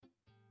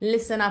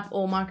Listen up,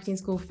 all Marketing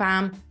School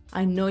fam.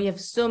 I know you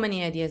have so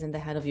many ideas in the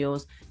head of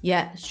yours,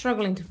 yet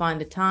struggling to find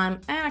the time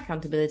and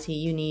accountability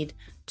you need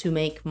to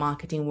make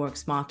marketing work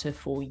smarter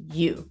for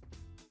you.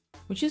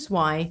 Which is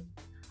why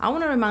I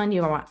want to remind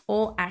you of our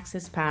All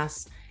Access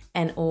Pass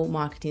and All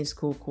Marketing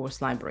School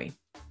course library.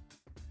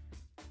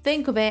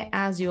 Think of it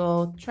as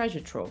your treasure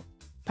trove,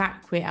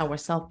 packed with our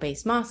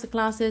self-paced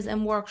masterclasses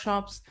and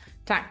workshops,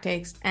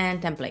 tactics,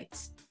 and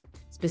templates,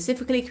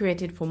 specifically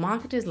created for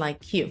marketers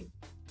like you,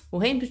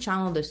 who aim to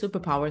channel their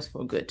superpowers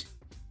for good.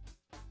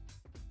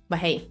 But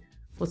hey,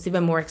 what's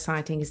even more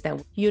exciting is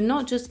that you're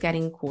not just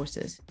getting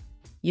courses,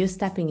 you're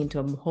stepping into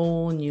a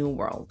whole new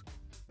world.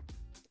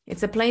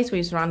 It's a place where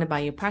you're surrounded by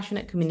your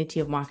passionate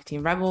community of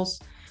marketing rebels,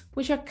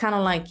 which are kind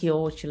of like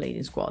your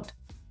cheerleading squad.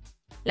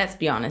 Let's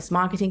be honest,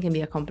 marketing can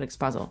be a complex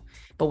puzzle,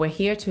 but we're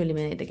here to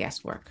eliminate the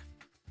guesswork.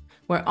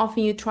 We're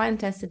offering you tried and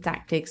tested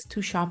tactics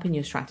to sharpen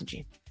your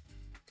strategy.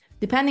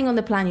 Depending on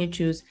the plan you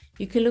choose,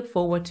 you can look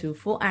forward to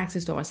full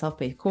access to our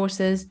self-paced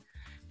courses,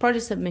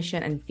 project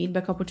submission and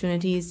feedback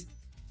opportunities,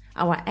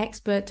 our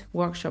expert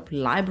workshop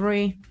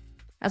library,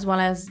 as well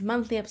as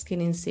monthly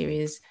upskilling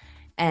series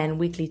and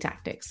weekly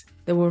tactics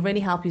that will really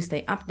help you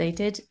stay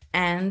updated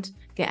and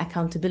get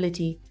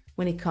accountability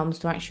when it comes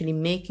to actually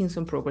making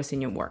some progress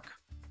in your work.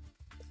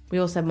 We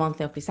also have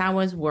monthly office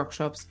hours,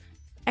 workshops,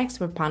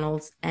 expert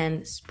panels,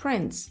 and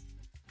sprints.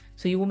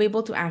 So you will be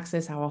able to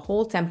access our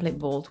whole template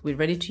vault with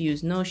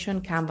ready-to-use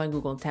Notion, Canva, and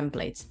Google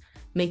templates,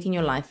 making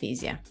your life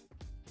easier.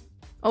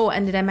 Oh,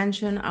 and did I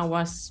mention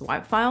our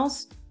swipe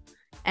files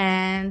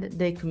and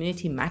the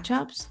community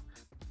matchups?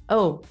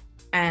 Oh,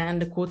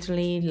 and the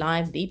quarterly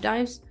live deep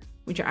dives,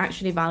 which are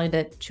actually valued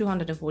at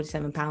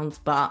 £247,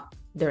 but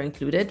they're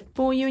included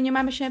for you in your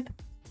membership?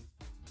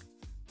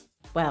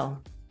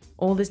 Well,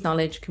 all this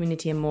knowledge,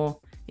 community, and more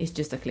is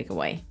just a click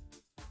away.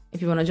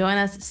 If you want to join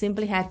us,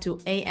 simply head to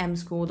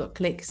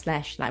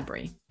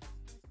amschool.click/library.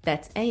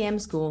 That's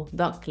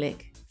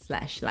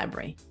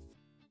amschool.click/library.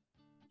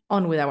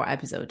 On with our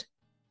episode.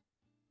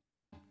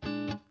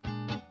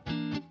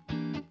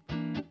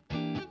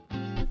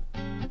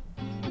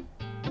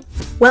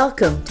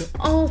 Welcome to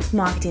Alt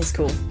Marketing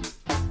School.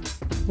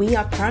 We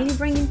are proudly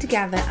bringing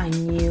together a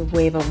new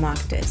wave of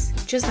marketers,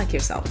 just like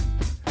yourself.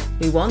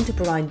 We want to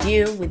provide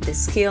you with the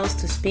skills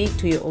to speak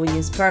to your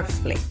audience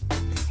purposefully,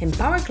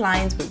 empower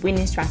clients with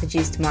winning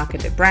strategies to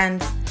market their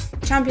brands,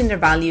 champion their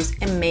values,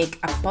 and make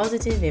a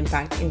positive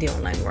impact in the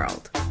online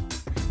world.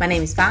 My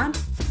name is Fab,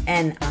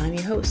 and I'm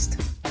your host.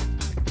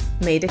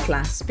 May the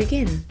class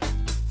begin.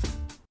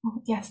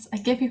 Oh, yes, I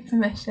give you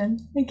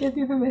permission. I give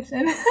you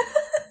permission. Thank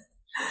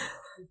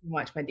you so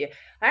much, my dear.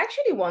 I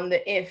actually wonder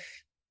if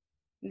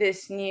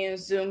this new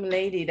Zoom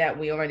lady that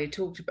we already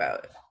talked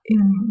about is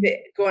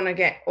going to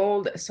get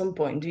old at some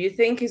point. Do you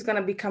think it's going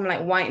to become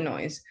like white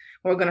noise?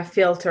 We're going to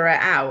filter it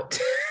out?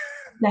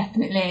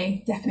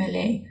 Definitely.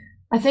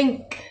 I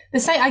think the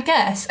same. I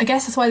guess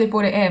that's why they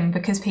brought it in,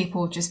 because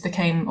people just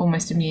became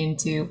almost immune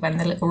to when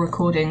the little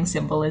recording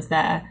symbol is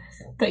there.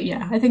 But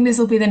yeah, I think this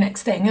will be the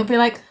next thing. It'll be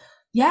like,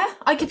 yeah,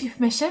 I give you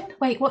permission.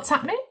 Wait, what's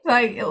happening?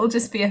 Like, it'll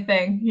just be a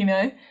thing, you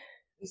know?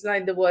 It's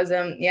like there was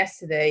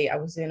yesterday I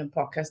was doing a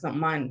podcast, not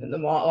mine,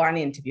 or an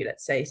interview,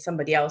 let's say,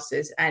 somebody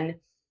else's, and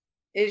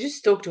they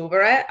just talked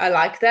over it. I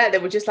like that. They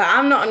were just like,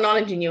 I'm not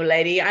acknowledging you,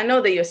 lady. I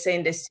know that you're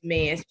saying this to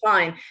me. It's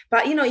fine.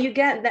 But, you know, you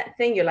get that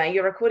thing. You're like,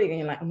 you're recording and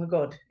you're like, oh, my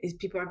God, are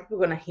people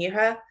going to hear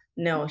her?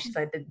 No, she's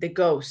like the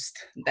ghost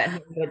that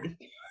nobody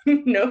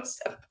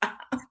knows about.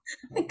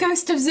 The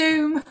ghost of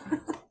Zoom.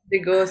 The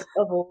ghost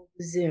of all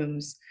the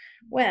Zooms.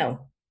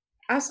 Well,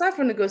 aside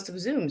from the ghost of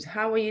Zooms,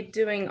 how are you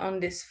doing on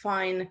this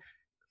fine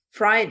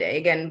Friday?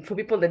 Again, for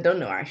people that don't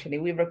know, actually,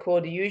 we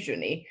record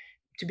usually,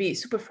 to be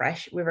super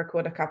fresh, we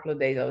record a couple of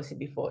days, obviously,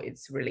 before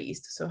it's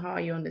released. So how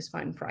are you on this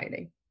fine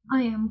Friday?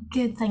 I am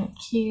good,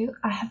 thank you.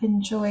 I have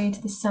enjoyed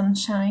the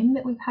sunshine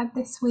that we've had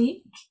this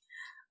week.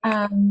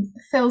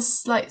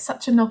 Feels like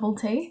such a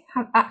novelty,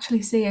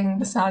 actually seeing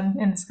the sun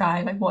in the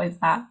sky. Like, what is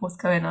that? What's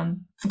going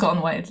on?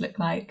 Forgotten what it looked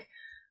like.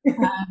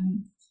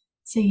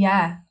 So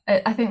yeah,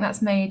 I think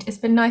that's it's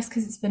been nice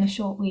because it's been a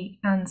short week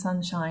and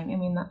sunshine. I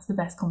mean, that's the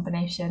best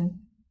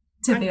combination,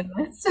 to be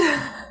honest.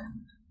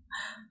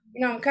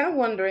 You know, I'm kind of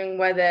wondering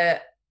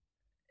whether,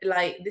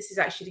 like, this is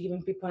actually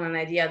giving people an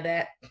idea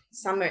that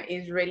summer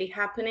is really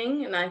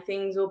happening, and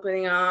things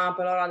opening up,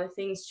 a lot of other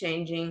things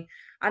changing.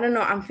 I don't know.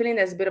 I'm feeling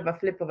there's a bit of a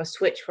flip of a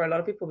switch for a lot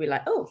of people. Be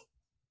like, oh,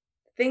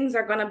 things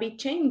are gonna be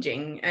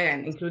changing,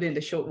 and including the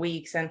short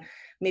weeks, and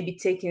maybe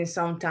taking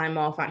some time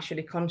off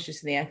actually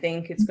consciously. I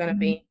think it's gonna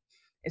be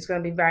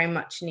very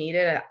much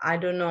needed. I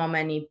don't know how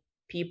many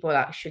people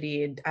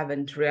actually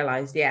haven't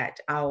realized yet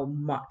how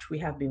much we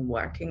have been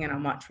working and how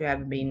much we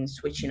have been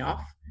switching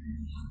off.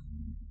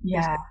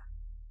 Yeah,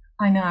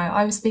 I know.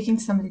 I was speaking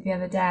to somebody the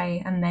other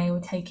day and they were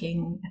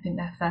taking, I think,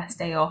 their first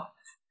day off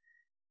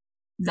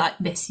like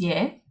this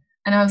year.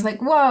 And I was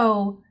like,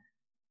 whoa,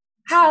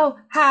 how?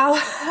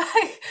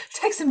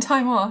 Take some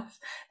time off,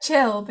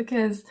 chill,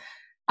 because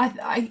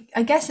I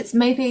guess it's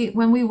maybe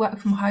when we work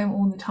from home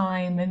all the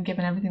time and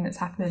given everything that's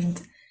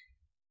happened,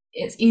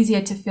 it's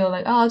easier to feel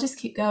like, oh, I'll just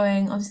keep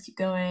going,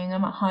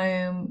 I'm at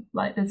home,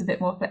 like there's a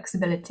bit more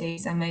flexibility,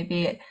 so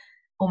maybe it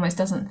almost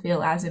doesn't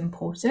feel as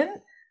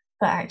important.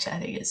 But actually I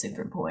think it's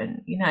super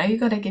important. You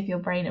got to give your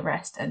brain a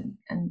rest and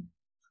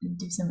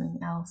do something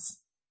else.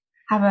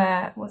 Have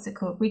a, what's it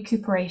called,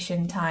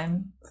 recuperation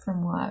time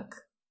from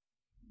work.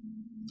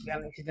 Yeah,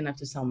 she's gonna have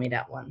to tell me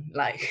that one.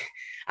 Like,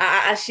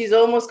 she's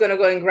almost gonna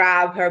go and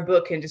grab her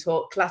book and just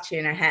clutch it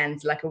in her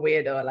hands like a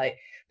weirdo. Like,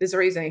 there's a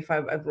reason if I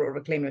wrote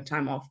Reclaim Your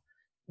Time Off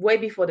way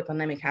before the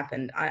pandemic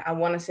happened. I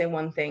want to say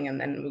one thing,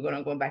 and then we're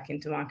gonna go back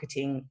into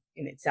marketing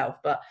in itself.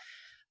 But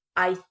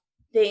I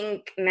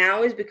think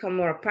now it's become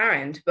more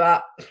apparent.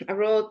 But I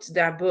wrote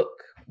that book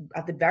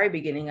at the very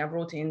beginning. I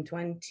wrote it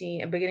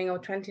in beginning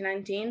of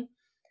 2019.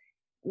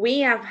 We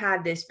have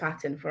had this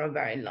pattern for a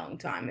very long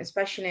time,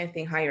 especially I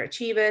think higher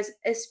achievers,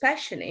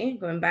 especially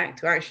going back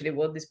to actually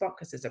what this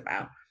podcast is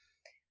about.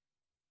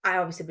 I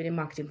obviously been in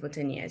marketing for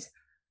 10 years.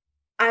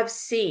 I've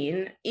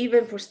seen,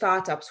 even for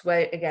startups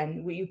where,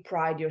 again, you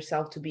pride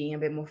yourself to being a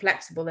bit more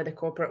flexible in the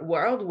corporate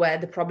world, where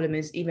the problem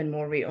is even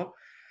more real.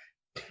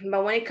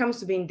 But when it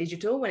comes to being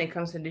digital, when it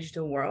comes to the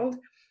digital world,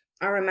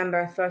 I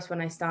remember first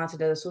when I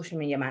started as a social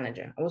media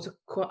manager, I was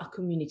a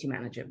community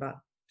manager, but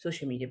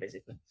social media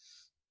basically.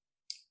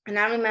 And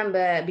I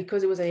remember,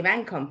 because it was an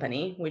event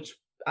company, which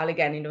I'll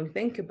again, you don't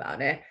think about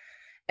it,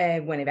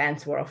 when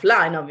events were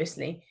offline,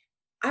 obviously,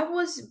 I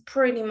was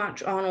pretty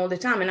much on all the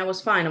time and I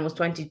was fine. I was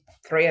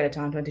 23 at the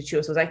time, 22. So I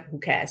was like, who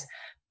cares?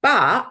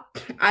 But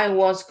I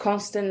was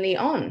constantly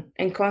on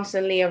and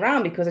constantly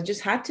around because I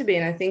just had to be.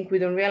 And I think we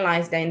don't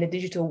realize that in the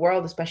digital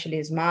world, especially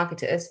as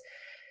marketers,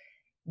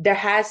 there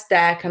has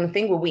that kind of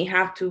thing where we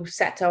have to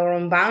set our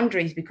own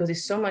boundaries because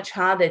it's so much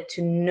harder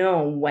to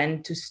know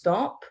when to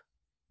stop.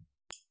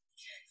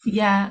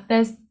 Yeah,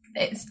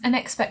 it's an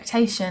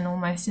expectation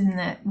almost, isn't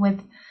it?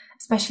 With,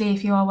 especially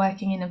if you are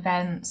working in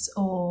events,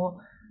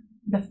 or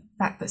the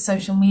fact that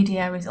social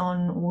media is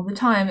on all the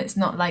time. It's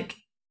not like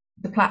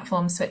the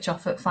platforms switch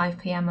off at 5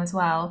 p.m. as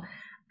well.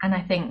 And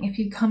I think if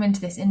you come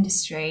into this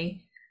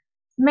industry,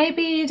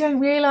 maybe you don't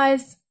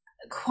realize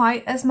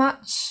quite as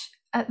much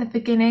at the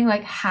beginning,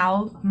 like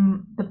how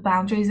the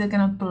boundaries are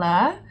going to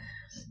blur.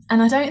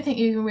 And I don't think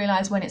you even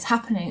realize when it's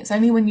happening. It's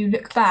only when you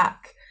look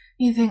back,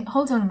 you think,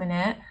 hold on a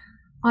minute,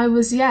 I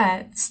was,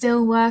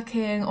 still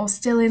working or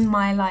still in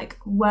my like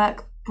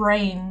work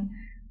brain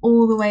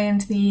all the way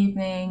into the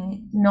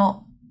evening,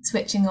 not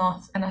switching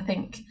off. And I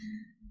think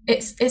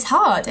it's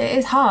hard. It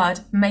is hard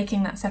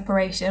making that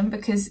separation,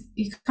 because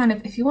you kind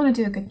of, if you want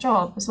to do a good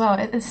job as well,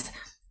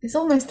 it's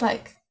almost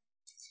like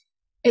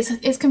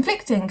it's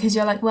conflicting, because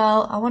you're like,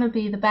 well, I want to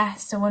be the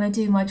best. I want to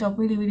do my job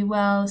really, really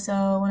well. So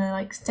I want to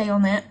like stay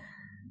on it.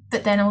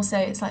 But then also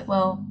it's like,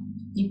 well,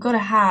 you've got to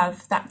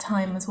have that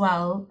time as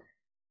well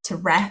to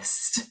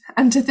rest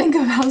and to think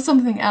about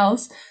something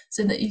else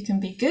so that you can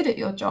be good at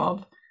your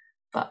job.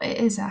 But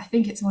I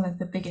think it's one of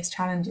the biggest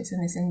challenges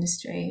in this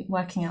industry,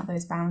 working out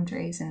those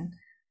boundaries and,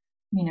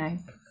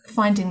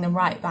 finding the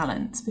right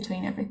balance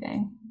between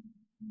everything.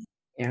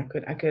 Yeah,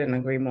 I couldn't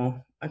agree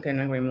more.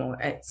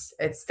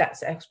 It's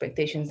that's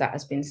expectations that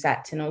has been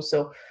set. And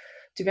also,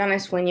 to be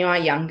honest, when you are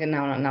young, and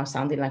now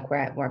sounding like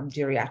we're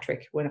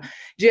geriatric,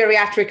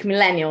 geriatric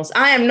millennials.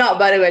 I am not,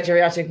 by the way,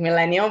 geriatric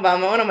millennial, but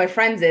one of my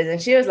friends is,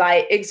 and she was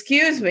like,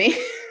 excuse me.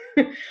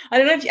 I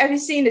don't know if have you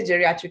seen the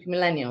geriatric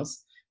millennials?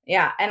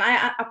 Yeah, and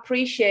I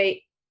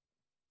appreciate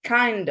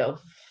kind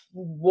of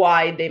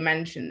why they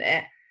mentioned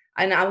it.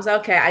 And I was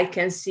okay, I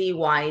can see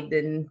why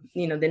the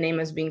name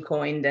has been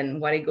coined and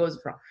what it goes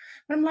from.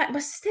 But I'm like,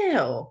 but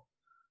still,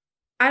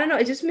 I don't know,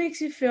 it just makes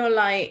you feel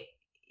like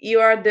you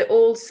are the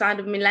old side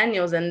of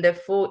millennials, and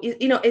therefore,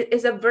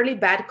 it's a really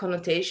bad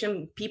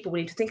connotation. People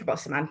need to think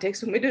about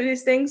semantics when we do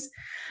these things.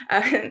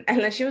 And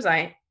then she was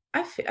like,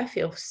 I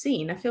feel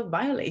seen, I feel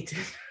violated.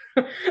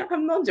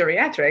 I'm not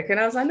geriatric. And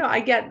I was like, no,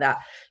 I get that.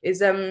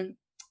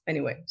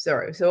 Anyway,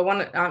 sorry. So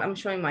I'm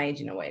showing my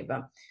age in a way,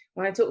 but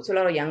when I talk to a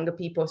lot of younger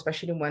people,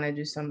 especially when I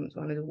do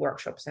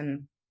workshops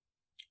and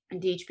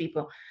teach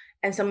people,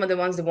 and some of the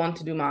ones that want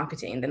to do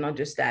marketing, they're not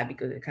just there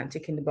because they can't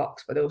tick in the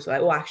box, but also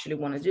like, oh, I actually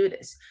want to do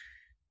this.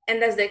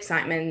 And there's the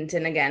excitement.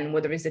 And again,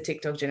 whether it's the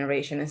TikTok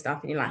generation and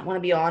stuff, and you're like, I want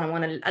to be on, I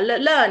want to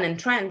learn and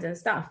trends and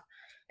stuff.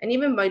 And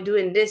even by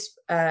doing this,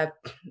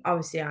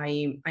 obviously,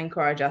 I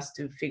encourage us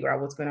to figure out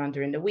what's going on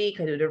during the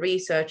week. I do the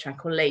research, I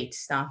collate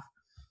stuff.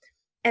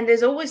 And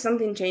there's always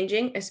something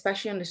changing,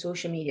 especially on the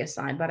social media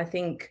side. But I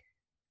think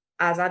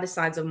as other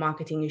sides of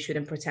marketing, you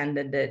shouldn't pretend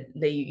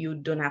that you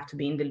don't have to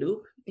be in the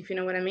loop, if you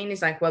know what I mean.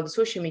 It's like, well, the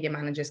social media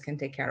managers can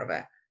take care of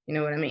it. You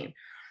know what I mean?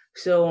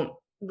 So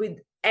with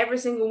every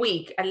single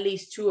week, at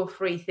least 2 or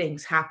 3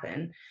 things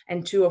happen,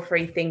 and 2 or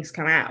 3 things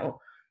come out,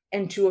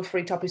 and 2 or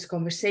 3 topics of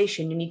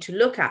conversation you need to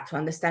look at to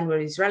understand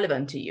what is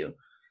relevant to you.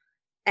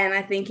 And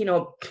I think,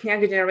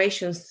 younger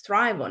generations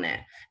thrive on it.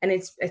 And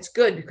it's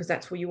good because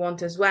that's what you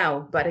want as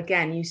well. But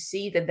again, you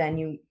see that then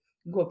you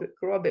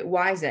grow a bit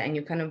wiser and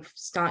you kind of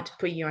start to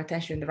put your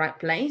attention in the right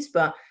place.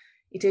 But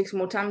it takes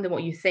more time than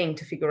what you think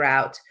to figure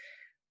out,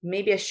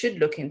 maybe I should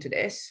look into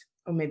this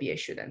or maybe I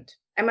shouldn't.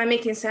 Am I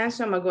making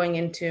sense, or am I going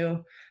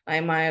into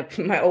like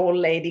my old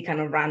lady kind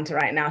of rant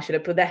right now? Should I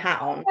put the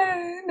hat on?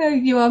 No,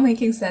 you are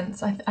making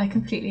sense. I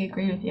completely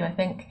agree with you.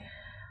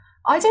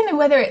 I don't know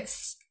whether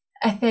it's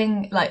a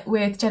thing like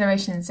with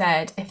Generation Z,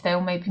 if they'll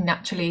maybe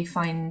naturally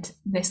find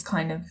this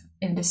kind of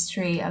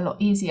industry a lot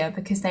easier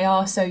because they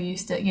are so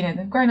used to,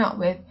 they've grown up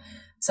with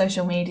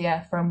social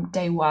media from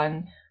day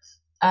one.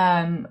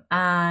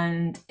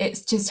 And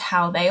it's just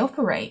how they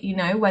operate,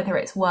 whether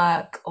it's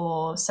work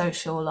or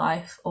social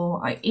life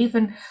or I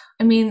don't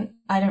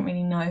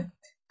really know,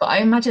 but I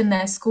imagine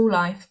their school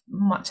life,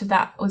 much of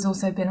that was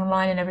also been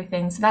online and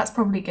everything. So that's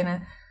probably going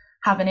to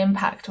have an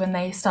impact when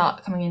they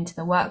start coming into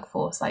the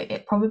workforce. Like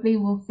it probably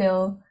will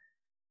feel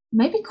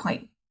maybe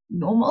quite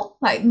normal,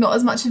 like not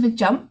as much of a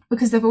jump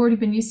because they've already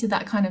been used to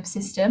that kind of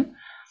system.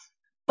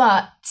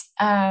 But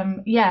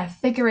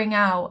figuring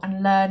out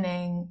and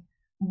learning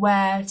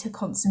where to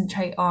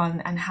concentrate on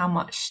and how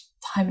much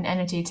time and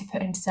energy to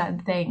put into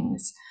certain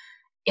things,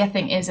 I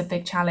think is a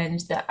big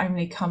challenge that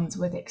only comes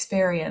with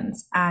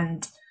experience.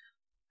 And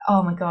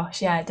oh my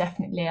gosh, yeah,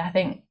 definitely. I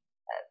think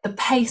the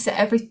pace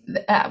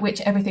at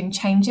which everything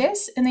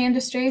changes in the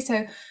industry.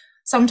 So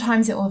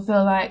sometimes it will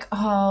feel like,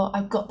 oh,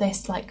 I've got this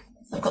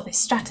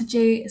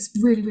strategy. It's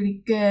really,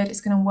 really good.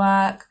 It's going to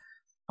work.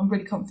 I'm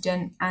really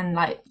confident. And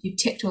like you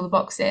ticked all the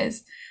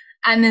boxes.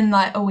 And then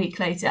like a week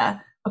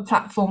later, a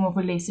platform will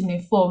release a new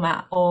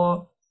format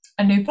or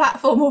a new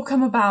platform will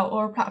come about,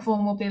 or a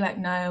platform will be like,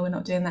 no, we're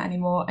not doing that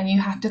anymore. And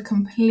you have to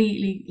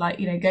completely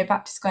go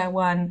back to square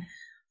one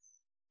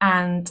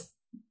and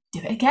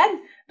do it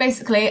again,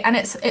 basically. And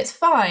it's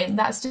fine.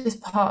 That's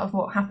just part of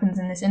what happens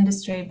in this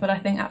industry. But I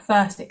think at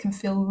first it can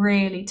feel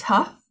really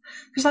tough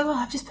because like,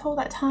 I've just put all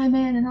that time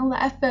in and all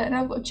that effort and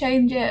I've got to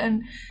change it.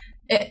 And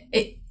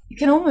it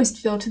can almost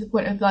feel to the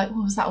point of like,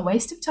 well, was that a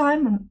waste of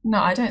time? And no,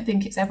 I don't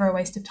think it's ever a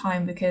waste of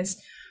time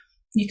because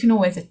you can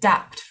always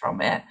adapt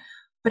from it,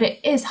 but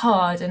it is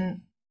hard.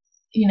 And,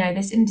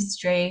 this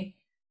industry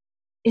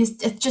is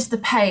just the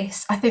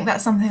pace. I think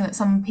that's something that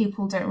some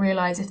people don't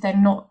realize if they're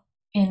not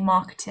in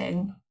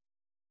marketing.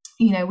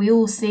 We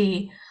all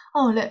see,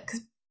 oh, look,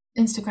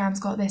 Instagram's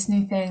got this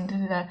new thing, da,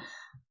 da, da.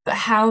 But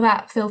how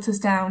that filters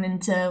down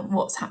into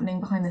what's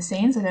happening behind the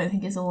scenes, I don't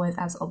think is always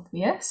as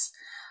obvious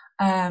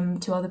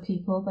to other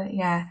people. But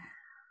yeah,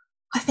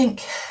 I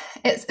think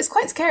it's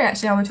quite scary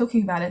actually how we're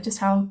talking about it, just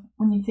how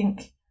when you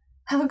think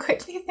how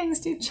quickly things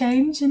do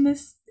change in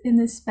this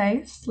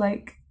space,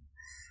 like,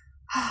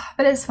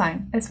 but it's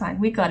fine,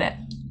 we got it.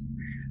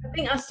 I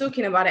think us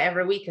talking about it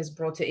every week has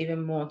brought it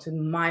even more to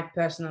my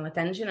personal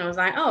attention. I was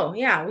like, oh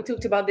yeah, we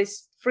talked about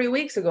this 3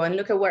 weeks ago and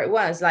look at where it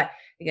was. Like,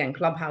 again,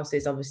 Clubhouse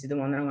is obviously the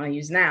one that I'm going to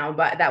use now,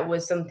 but that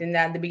was something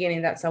that at the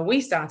beginning, that's how we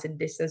started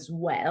this as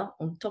well,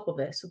 on top of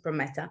it, super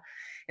meta.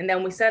 And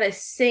then we started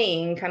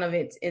seeing kind of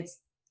its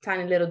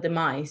tiny little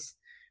demise,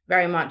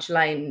 very much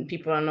like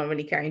people are not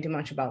really caring too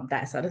much about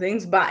that sort of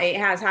things, but it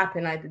has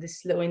happened, like the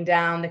slowing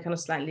down, the kind of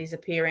slightly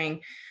disappearing,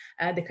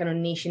 the kind of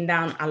niching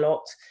down a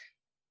lot.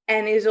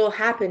 And it's all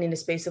happened in the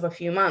space of a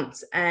few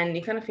months. And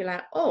you kind of feel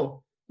like,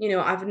 oh,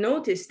 I've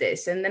noticed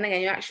this. And then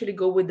again, you actually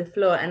go with the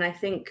flow. And I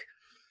think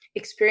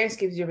experience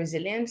gives you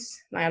resilience.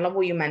 Like, I love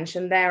what you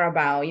mentioned there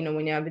about,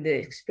 when you have the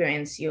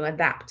experience, you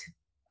adapt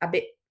a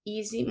bit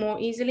more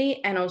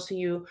easily. And also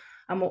you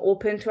are more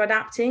open to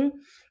adapting.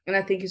 And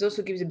I think it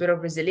also gives a bit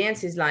of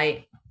resilience. Is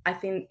like, I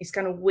think it's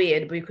kind of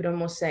weird, but you could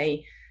almost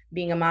say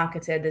being a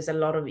marketer, there's a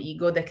lot of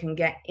ego that can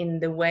get in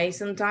the way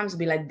sometimes,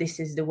 be like, this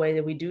is the way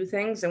that we do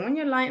things. And when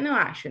you're like, no,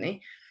 actually,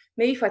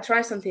 maybe if I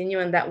try something new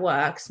and that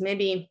works,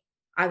 maybe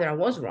either I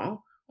was wrong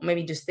or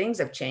maybe just things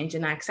have changed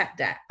and I accept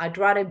that.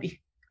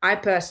 I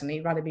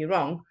personally rather be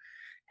wrong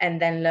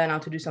and then learn how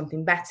to do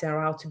something better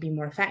or how to be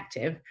more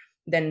effective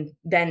than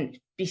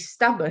be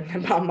stubborn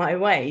about my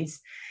ways.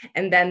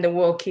 And then the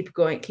world keeps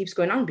going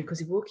on,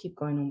 because it will keep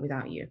going on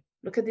without you.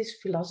 Look at this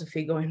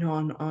philosophy going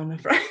on a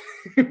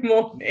Friday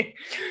morning.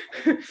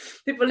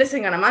 People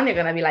listening on a Monday are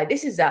going to be like,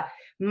 this is a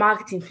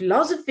marketing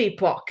philosophy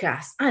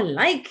podcast. I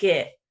like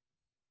it.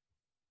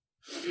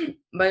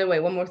 By the way,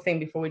 one more thing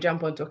before we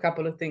jump onto a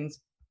couple of things.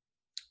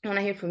 I want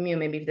to hear from you,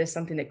 maybe if there's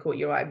something that caught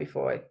your eye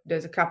before.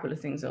 There's a couple of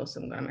things also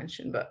I'm going to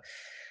mention, but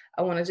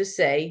I want to just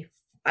say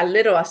a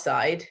little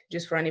aside,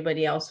 just for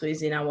anybody else who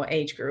is in our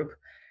age group.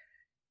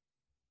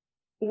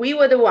 We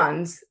were the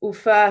ones who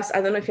first,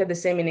 I don't know if you had the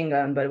same in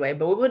England, by the way,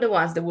 but we were the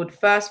ones that would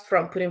first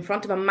put in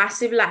front of a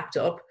massive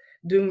laptop,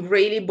 doing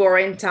really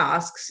boring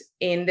tasks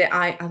in the,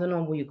 I don't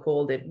know what you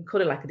called it. We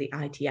called it like the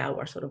IT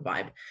hour sort of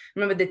vibe.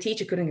 Remember, the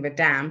teacher couldn't give a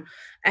damn.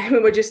 And we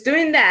were just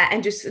doing that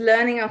and just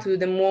learning how to do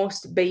the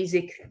most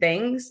basic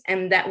things.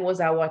 And that was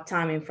our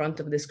time in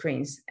front of the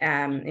screens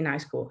in high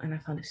school. And I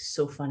found it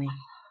so funny.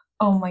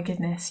 Oh my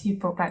goodness, you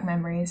brought back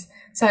memories.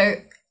 So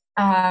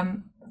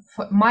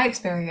for my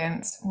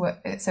experience,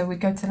 so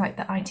we'd go to like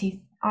the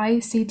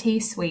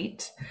ICT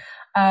suite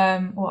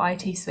or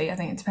IT suite. I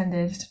think it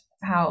depended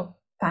how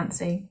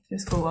fancy your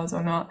school was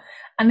or not.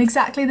 And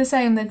exactly the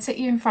same, they'd sit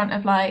you in front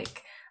of,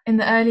 like, in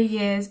the early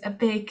years, a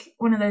big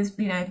one of those,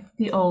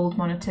 the old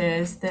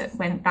monitors that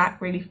went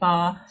back really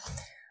far.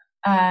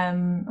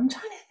 I'm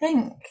trying to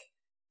think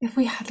if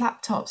we had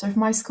laptops or if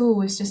my school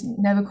was just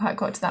never quite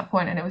got to that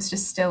point and it was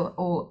just still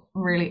all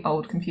really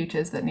old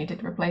computers that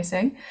needed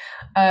replacing.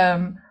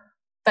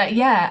 But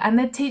yeah, and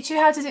they'd teach you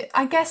how to do,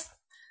 I guess,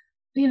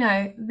 you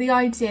know, the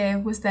idea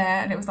was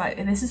there and it was like,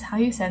 this is how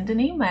you send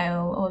an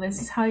email or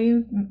this is how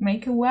you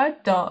make a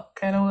Word doc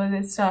and all of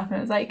this stuff. And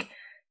it was like,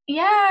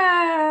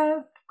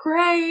 yeah,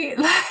 great,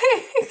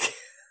 like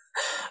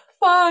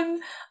fun.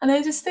 And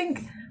I just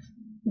think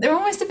they're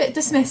almost a bit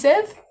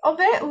dismissive of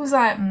it. It was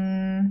like,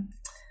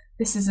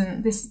 this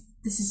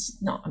is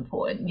not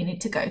important. You need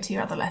to go to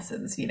your other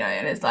lessons, you know.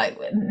 And it's like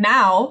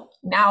now,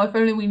 if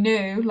only we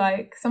knew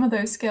like some of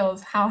those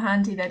skills, how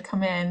handy they'd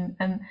come in,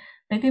 and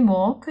maybe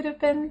more could have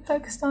been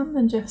focused on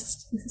than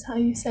just this is how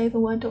you save a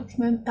Word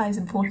document. That is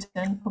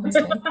important,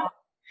 obviously.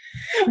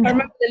 I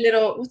remember the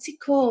little, what's it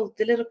called?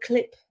 The little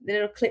clip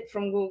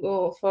from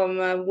Google, from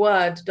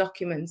Word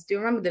documents. Do you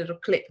remember the little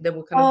clip that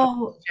will kind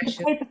of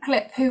the paper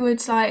clip who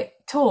would like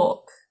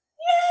talk?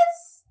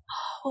 Yes.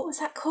 What was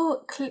that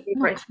called?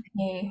 Not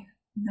Clippy.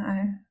 No.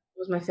 It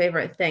was my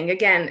favorite thing.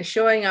 Again,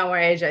 showing our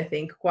age, I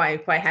think,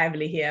 quite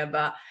heavily here.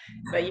 But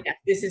yeah,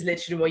 this is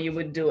literally what you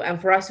would do. And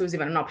for us, it was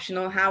even an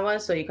optional hour,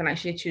 so you can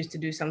actually choose to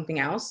do something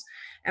else.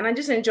 And I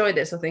just enjoyed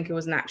this. I think it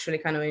was naturally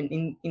kind of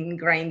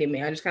ingrained in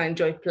me. I just kind of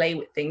enjoy play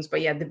with things.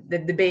 But yeah,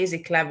 the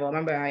basic level. I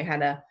remember I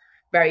had a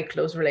very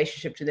close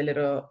relationship to the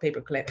little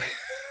paper clip.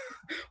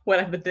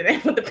 Whatever the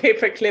name of the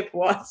paper clip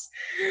was,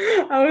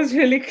 I was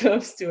really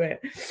close to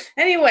it.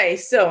 Anyway,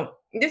 so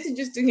this is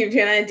just to give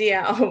you an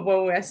idea of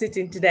where we're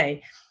sitting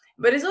today.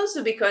 But it's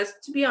also because,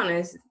 to be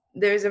honest,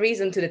 there is a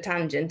reason to the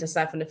tangent,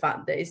 aside from the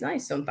fact that it's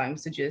nice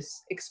sometimes to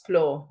just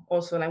explore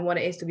also like what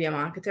it is to be a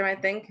marketer. I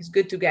think it's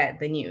good to get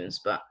the news,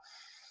 but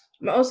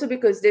also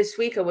because this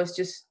week I was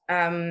just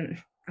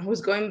I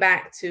was going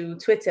back to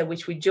Twitter,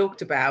 which we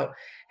joked about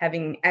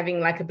having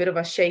like a bit of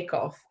a shake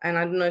off. And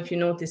I don't know if you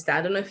noticed that.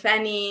 I don't know if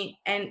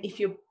if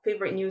your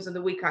favorite news of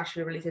the week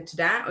actually related to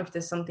that, or if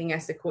there's something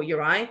else that caught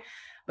your eye.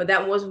 But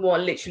that was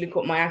what literally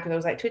caught my eye, because I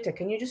was like, Twitter,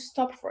 can you just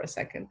stop for a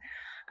second?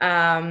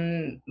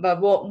 But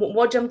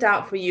what jumped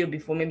out for you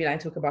before maybe I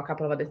talk about a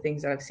couple of other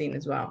things that I've seen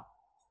as well?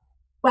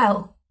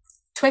 Well,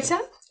 Twitter.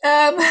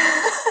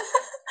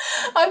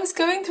 I was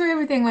going through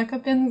everything, like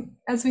I've been,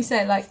 as we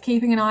said, like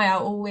keeping an eye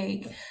out all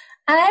week.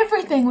 And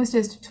everything was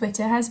just,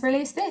 Twitter has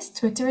released this,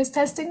 Twitter is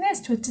testing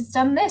this, Twitter's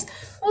done this.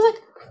 I was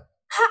like,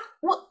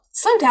 what?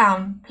 Slow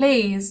down,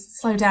 please,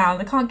 slow down.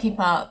 I can't keep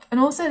up. And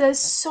also there's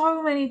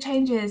so many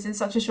changes in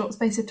such a short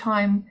space of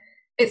time.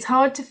 It's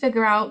hard to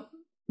figure out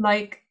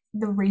like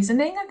the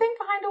reasoning, I think,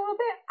 behind all of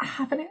it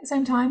happening at the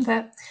same time,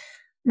 but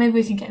maybe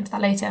we can get into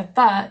that later.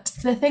 But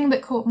the thing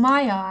that caught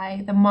my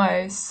eye the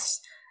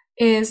most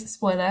is,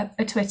 spoiler,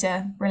 a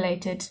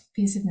Twitter-related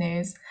piece of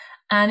news.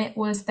 And it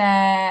was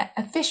their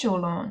official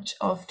launch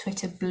of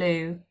Twitter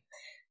Blue,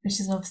 which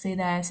is obviously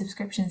their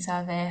subscription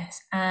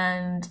service.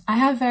 And I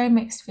have very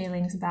mixed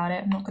feelings about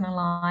it, I'm not going to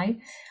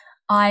lie.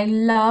 I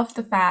love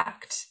the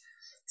fact,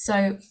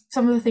 so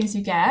some of the things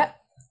you get,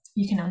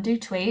 you can undo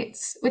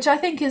tweets, which I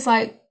think is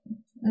like,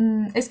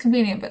 it's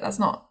convenient, but that's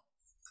not,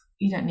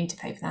 you don't need to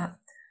pay for that.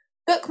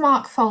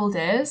 Bookmark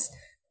folders,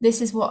 this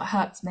is what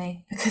hurts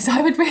me, because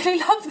I would really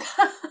love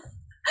that.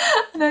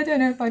 And I don't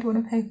know if I'd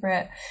want to pay for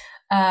it.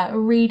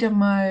 Reader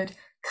mode,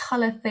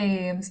 color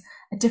themes,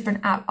 a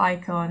different app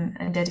icon,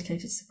 and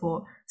dedicated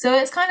support. So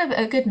it's kind of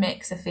a good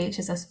mix of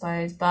features, I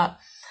suppose. But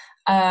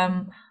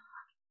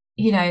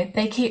you know,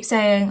 they keep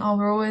saying, "Oh,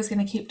 we're always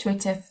going to keep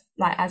Twitter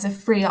like as a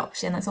free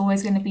option. That's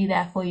always going to be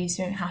there for you,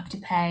 so you don't have to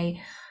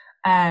pay."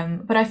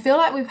 But I feel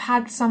like we've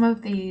had some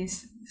of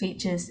these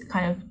features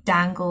kind of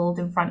dangled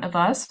in front of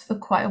us for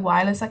quite a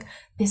while. It's like,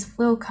 this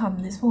will come,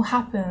 this will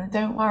happen,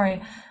 don't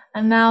worry.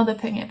 And now they're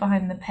putting it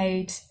behind the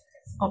paid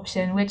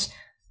option, which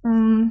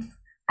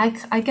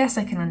I guess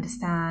I can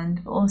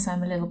understand, but also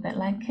I'm a little bit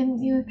like,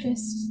 couldn't you have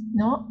just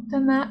not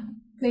done that,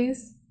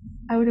 please?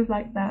 I would have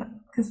liked that,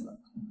 because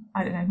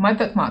I don't know, my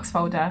bookmarks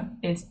folder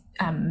is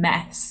a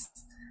mess.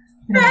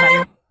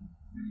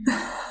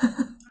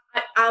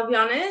 I'll be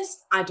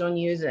honest, I don't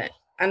use it.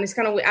 And it's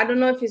kind of weird. I don't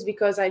know if it's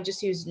because I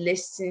just use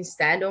lists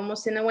instead,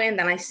 almost in a way, and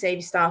then I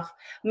save stuff.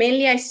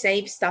 Mainly I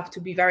save stuff,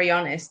 to be very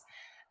honest.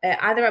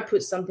 Either I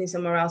put something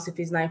somewhere else if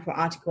it's like for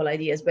article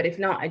ideas, but if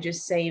not, I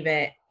just save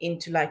it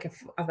into like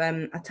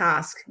a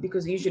task,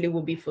 because usually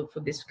will be for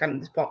this kind of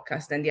this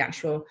podcast and the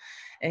actual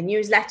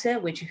newsletter,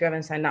 which if you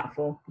haven't signed up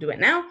for, do it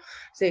now,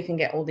 so you can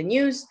get all the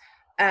news.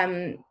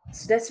 So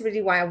that's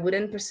really why I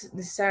wouldn't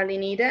necessarily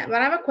need it. But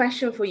I have a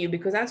question for you,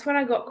 because that's where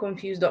I got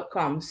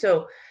confused.com.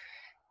 So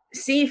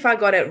see if I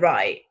got it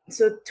right.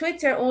 So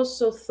Twitter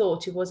also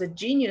thought it was a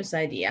genius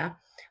idea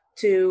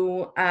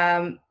to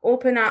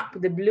open up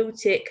the blue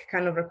tick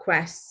kind of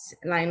requests,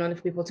 like in order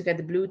for people to get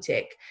the blue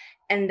tick,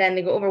 and then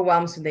they got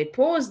overwhelmed, so they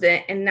paused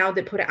it, and now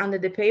they put it under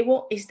the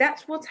paywall. Is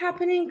that what's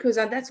happening? Because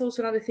that's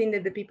also another thing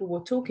that the people were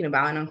talking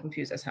about, and I'm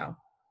confused as hell.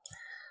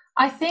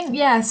 I think,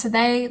 yeah, so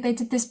they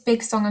did this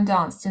big song and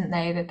dance, didn't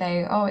they? That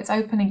it's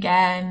open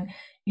again,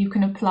 you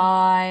can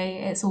apply,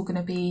 it's all going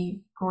to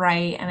be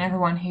great, and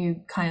everyone who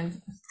kind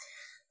of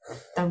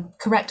the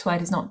correct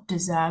word is not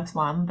deserves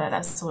one, but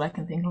that's all I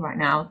can think of right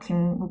now,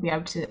 will be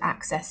able to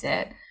access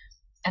it.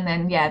 And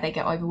then, yeah, they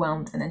get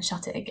overwhelmed and then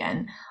shut it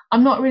again.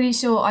 I'm not really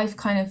sure. I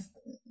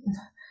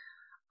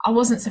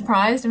wasn't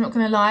surprised, I'm not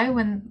going to lie,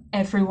 when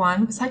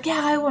everyone was like,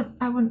 yeah, I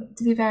want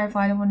to be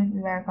verified, I want to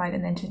be verified.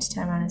 And then Twitter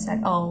turned around and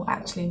said, oh,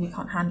 actually, we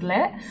can't handle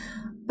it.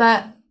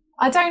 But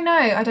I don't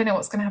know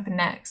what's going to happen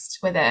next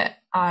with it.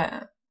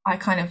 I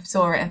kind of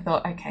saw it and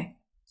thought, okay,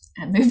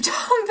 and moved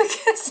on,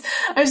 because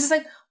I was just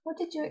like, what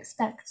did you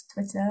expect,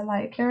 Twitter?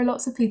 Like, there are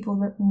lots of people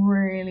that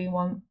really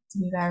want to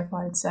be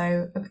verified,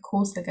 so of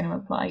course they're going to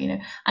apply, you know.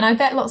 And I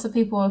bet lots of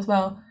people as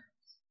well,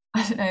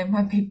 I don't know,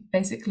 might be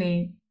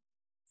basically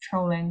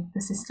trolling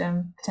the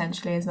system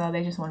potentially as well.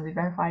 They just want to be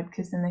verified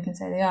because then they can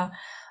say they are.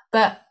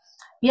 But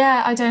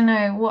yeah, I don't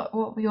know. What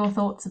were your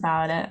thoughts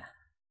about it?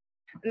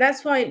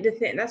 That's why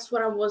that's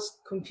what I was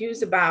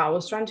confused about. I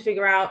was trying to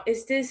figure out,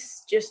 is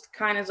this just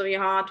kindness of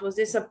your heart? Was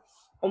this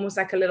almost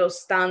like a little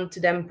stunt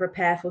to them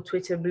prepare for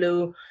Twitter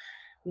Blue?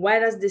 Where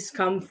does this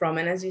come from?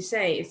 And as you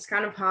say, it's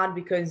kind of hard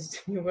because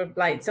you were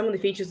like, some of the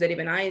features that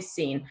even I have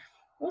seen,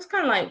 I was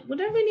kind of like, would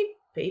I really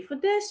pay for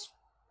this?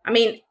 I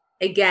mean,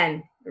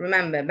 again,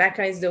 remember,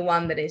 Becca is the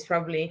one that is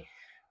probably,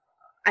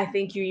 I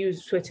think you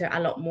use Twitter a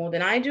lot more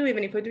than I do,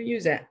 even if I do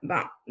use it,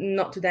 but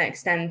not to that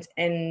extent.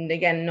 And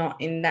again,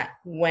 not in that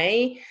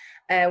way.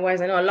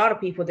 Whereas I know a lot of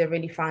people that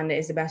really find it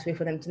is the best way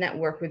for them to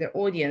network with their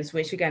audience,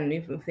 which again,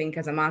 if you think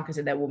as a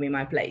marketer, that will be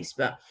my place,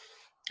 but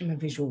I'm a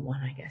visual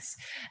one, I guess.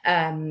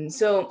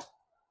 So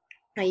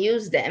I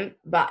use them,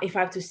 but if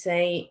I have to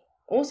say,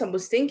 also I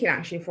was thinking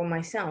actually for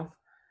myself,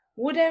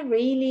 would I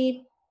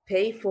really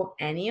pay for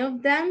any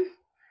of them?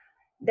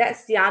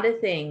 That's the other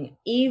thing.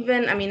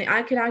 Even, I mean,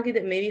 I could argue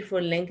that maybe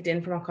for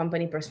LinkedIn from a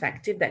company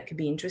perspective, that could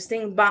be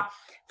interesting, but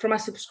from a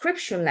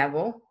subscription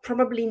level,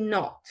 probably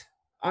not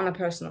on a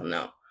personal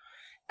note.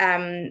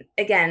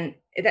 Again,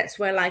 that's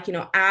where, like, you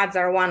know, ads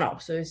are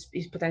one-off, so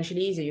it's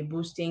potentially easier. You're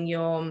boosting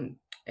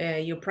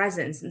your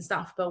presence and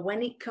stuff. But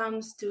when it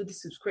comes to the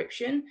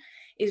subscription,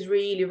 is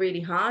really,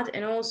 really hard.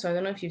 And also, I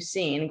don't know if you've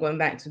seen, going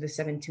back to the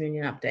 70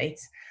 million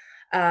updates,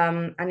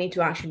 I need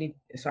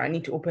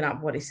to open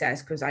up what it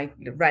says because I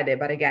read it,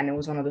 but again, it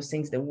was one of those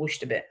things that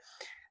whooshed a bit.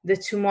 The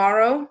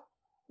Tomorrow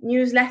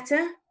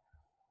newsletter,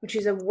 which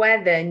is a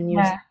weather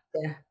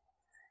newsletter.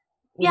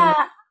 Yeah.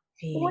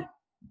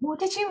 What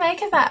did you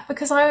make of that?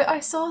 Because I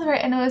saw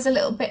it and I was a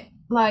little bit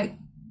like,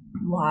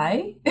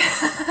 why?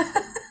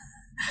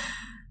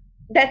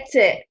 That's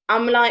it.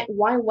 I'm like,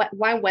 why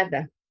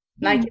weather?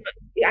 Like,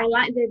 I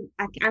like that.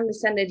 I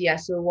understand it. Yeah.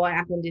 So what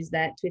happened is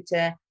that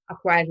Twitter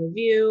acquired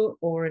Review,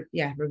 or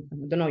I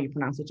don't know how you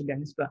pronounce it, to be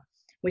honest, but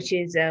which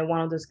is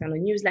one of those kind of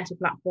newsletter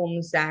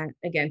platforms that,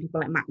 again, people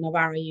like Matt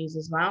Navarra use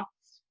as well.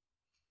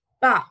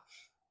 But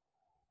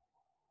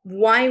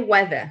why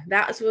weather?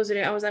 That was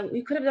I was like,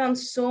 we could have done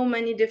so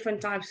many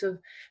different types of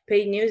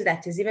paid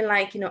newsletters, even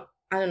like, you know,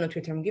 I don't know,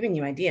 Twitter, I'm giving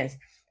you ideas.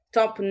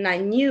 Top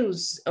 9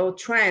 news or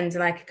trends,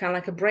 like kind of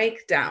like a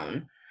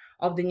breakdown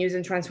of the news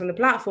and trends from the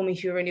platform.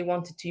 If you really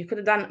wanted to, you could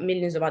have done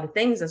millions of other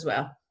things as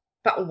well.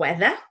 But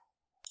weather?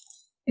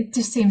 It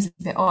just seems a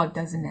bit odd,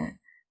 doesn't it?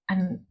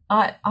 And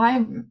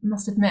I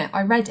must admit,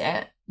 I read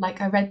it,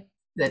 like I read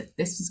that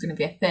this was going to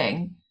be a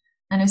thing.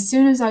 And as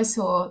soon as I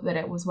saw that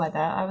it was weather,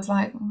 I was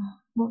like,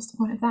 what's the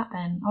point of that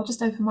then? I'll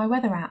just open my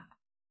weather app.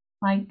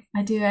 Like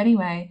I do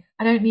anyway.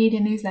 I don't need a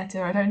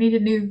newsletter. I don't need a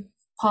new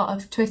part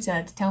of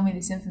Twitter to tell me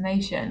this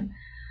information.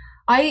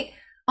 I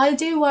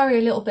do worry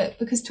a little bit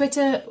because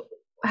Twitter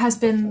has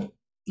been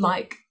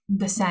like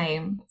the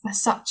same for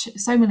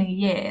so many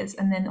years,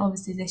 and then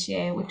obviously this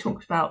year we've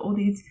talked about all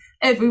these,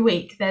 every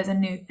week there's a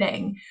new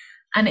thing,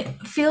 and it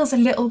feels a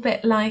little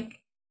bit like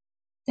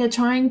they're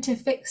trying to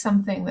fix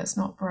something that's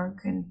not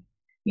broken.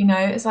 You know,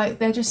 it's like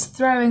they're just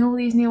throwing all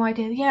these new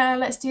ideas. Yeah,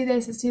 let's do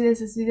this, let's do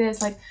this, let's do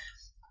this. Like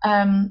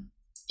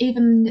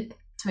even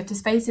Twitter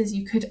Spaces,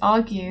 you could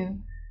argue,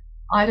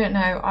 I don't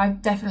know, I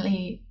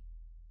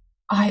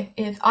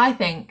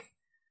think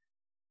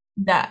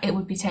that it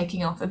would be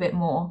taking off a bit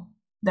more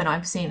than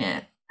I've seen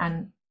it,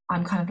 and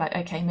I'm kind of like,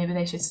 okay, maybe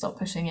they should stop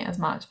pushing it as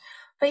much.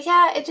 But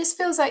yeah, it just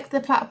feels like the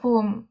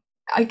platform,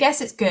 I guess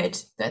it's good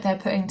that they're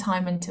putting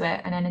time into it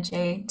and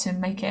energy to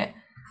make it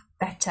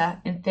better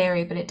in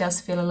theory, but it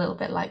does feel a little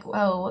bit like,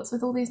 well, what's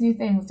with all these new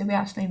things? Do we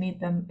actually need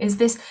them? Is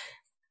this,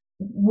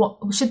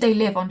 what should they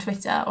live on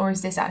Twitter, or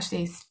is this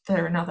actually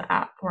for another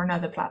app or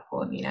another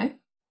platform, you know?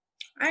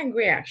 I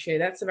agree, actually.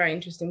 That's a very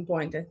interesting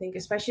point. I think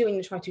especially when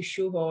you try to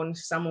shoehorn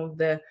some of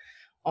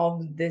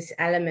these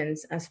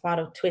elements as part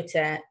of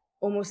Twitter,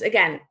 almost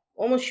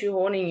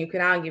shoehorning, you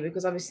can argue,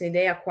 because obviously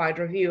they acquired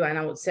Review, and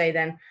I would say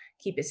then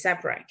keep it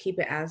separate, keep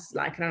it as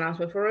like an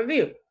announcement for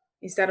Review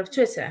instead of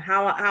Twitter.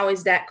 How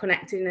is that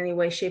connected in any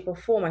way, shape, or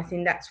form? I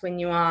think that's when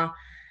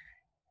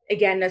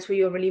that's where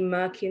you're really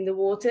murky in the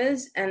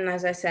waters. And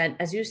as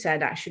you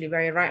said, actually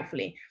very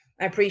rightfully,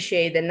 I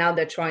appreciate that now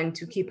they're trying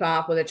to keep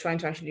up, or they're trying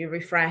to actually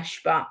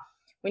refresh. But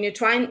when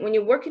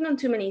you're working on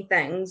too many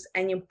things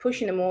and you're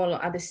pushing them all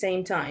at the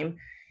same time,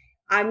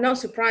 I'm not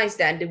surprised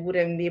that they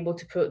wouldn't be able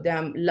to put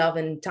their love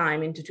and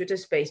time into Twitter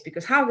space,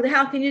 because how the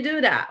hell can you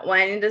do that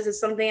when there's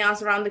something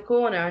else around the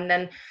corner? And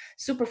then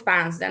super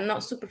fans, they're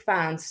not super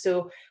fans.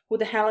 So who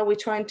the hell are we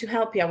trying to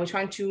help here? Are we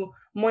trying to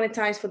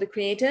monetize for the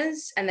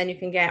creators? And then you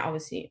can get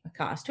obviously a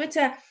cut as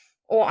Twitter,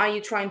 or are you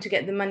trying to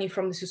get the money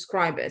from the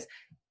subscribers?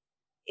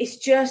 It's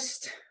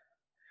just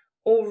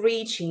all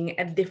reaching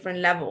at different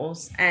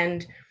levels.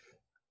 And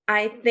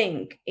I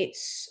think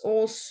it's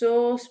almost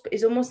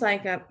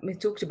like we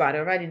talked about it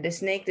already, the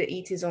snake that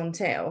eats his own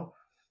tail,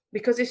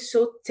 because it's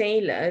so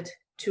tailored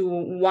to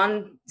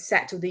one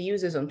set of the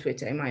users on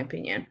Twitter, in my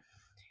opinion.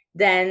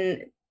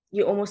 Then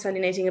you're almost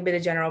alienating a bit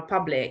of general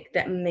public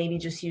that maybe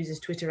just uses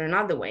Twitter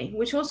another way,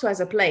 which also has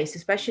a place,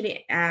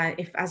 especially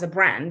if as a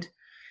brand,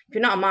 if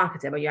you're not a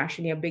marketer, but you're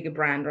actually a bigger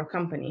brand or a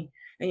company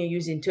and you're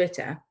using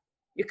Twitter,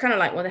 you're kind of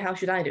like, what the hell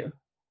should I do?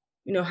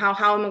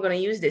 How am I going to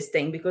use this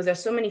thing? Because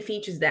there's so many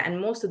features there, and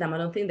most of them I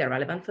don't think they're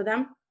relevant for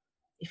them,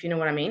 if you know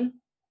what I mean.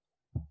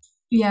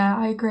 Yeah,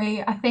 I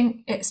agree. I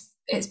think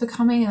it's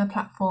becoming a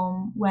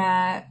platform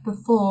where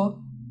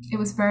before it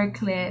was very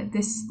clear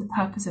this is the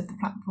purpose of the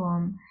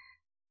platform.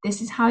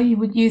 This is how you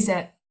would use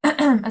it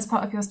as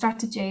part of your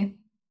strategy.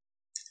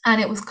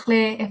 And it was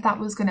clear if that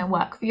was going to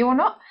work for you or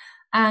not.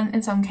 And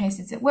in some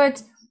cases it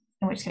would,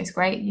 in which case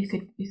great, you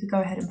could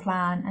go ahead and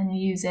plan and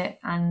use it,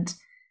 and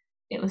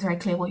it was very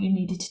clear what you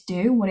needed to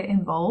do, what it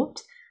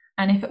involved.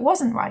 And if it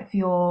wasn't right for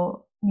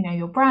your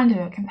brand or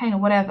your campaign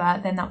or whatever,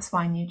 then that's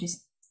fine. You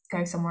just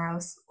go somewhere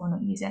else or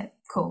not use it.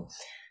 Cool.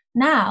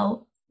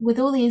 Now, with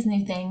all these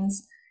new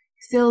things,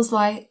 it feels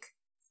like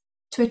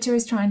Twitter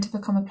is trying to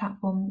become a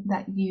platform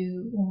that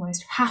you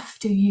almost have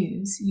to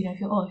use. If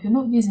you're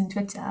not using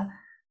Twitter,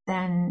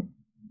 then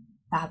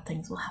bad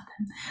things will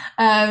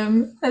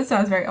happen. That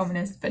sounds very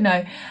ominous, but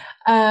no.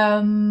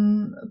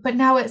 But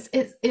now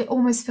it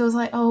almost feels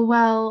like, oh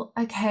well,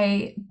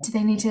 okay, do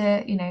they need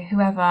to,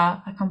 whoever,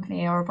 a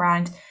company or a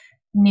brand,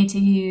 need to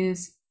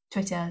use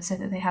Twitter so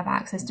that they have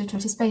access to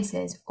Twitter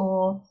Spaces?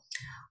 Or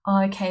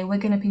okay, we're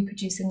going to be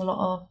producing a lot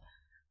of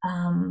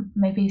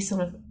maybe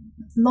sort of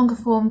longer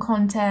form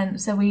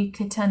content, so we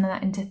could turn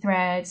that into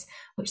threads,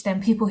 which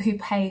then people who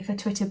pay for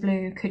Twitter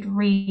Blue could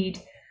read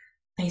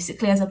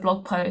basically as a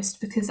blog post,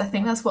 because I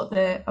think that's what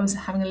I was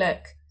having a look,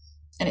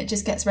 and it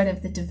just gets rid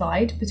of the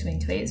divide between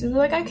tweets. We're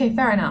like, okay,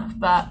 fair enough,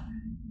 but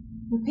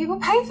will people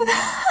pay for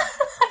that?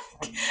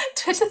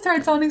 Twitter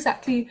threads aren't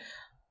exactly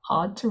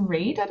hard to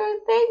read, I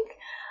don't think.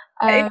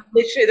 It's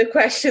literally the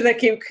question that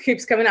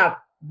keeps coming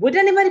up. Would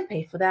anybody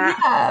pay for that?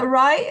 Yeah,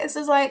 right. It's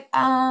just like,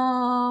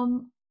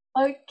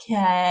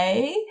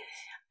 okay,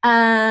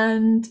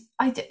 and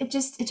it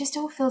just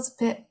all feels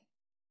a bit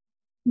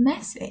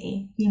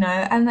messy,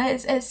 and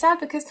it's sad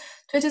because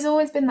Twitter's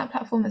always been that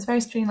platform that's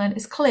very streamlined.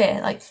 It's clear,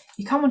 like,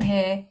 you come on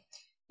here,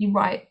 you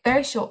write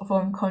very short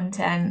form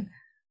content,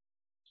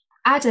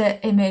 add an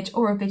image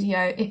or a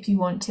video if you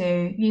want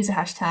to, use a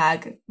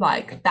hashtag,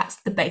 like, that's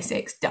the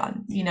basics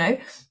done.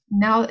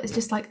 Now it's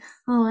just like,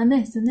 oh, and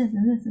this and this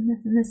and this and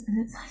this and this,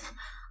 and it's like,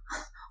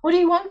 what do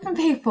you want from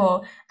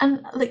people?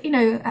 And like,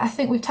 I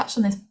think we've touched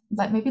on this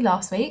like maybe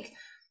last week.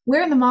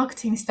 We're in the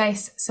marketing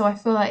space, so I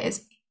feel like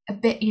it's a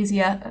bit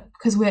easier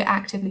because we're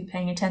actively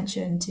paying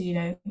attention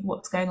to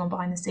what's going on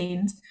behind the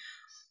scenes.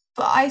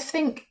 But I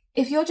think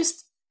if you're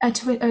just a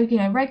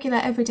regular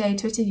everyday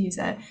Twitter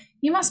user,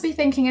 you must be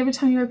thinking every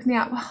time you open the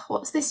app,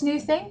 what's this new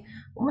thing?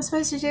 What am I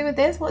supposed to do with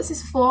this? What's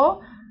this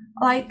for?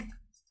 Like,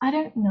 I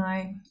don't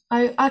know.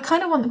 I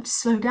kind of want them to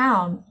slow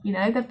down.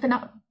 They've been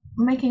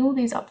making all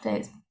these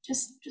updates.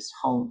 Just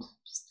hold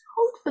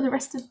for the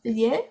rest of the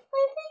year, maybe.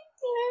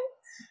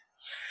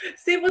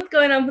 See what's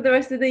going on for the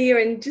rest of the year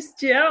and just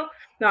chill.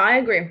 No, I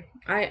agree.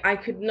 I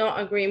could not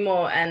agree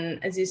more.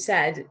 And as you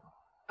said,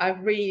 I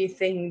really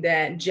think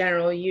that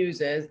general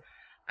users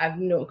have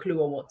no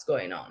clue on what's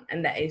going on.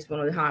 And that is one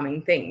of the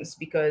harming things,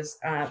 because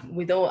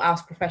with all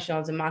us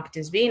professionals and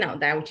marketers being out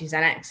there, which is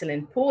an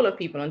excellent pool of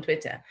people on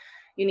Twitter,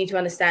 you need to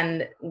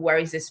understand where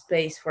is the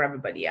space for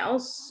everybody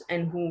else,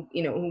 and who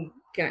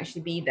can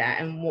actually be there,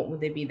 and what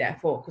would they be there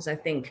for. Because I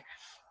think,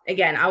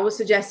 again, I would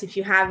suggest, if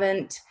you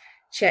haven't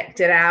checked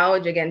it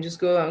out, again, just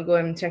go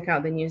and check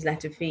out the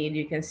newsletter feed.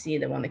 You can see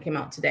the one that came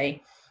out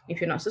today if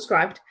you're not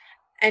subscribed,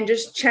 and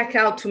just check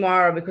out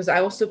tomorrow, because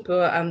I also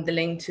put the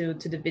link to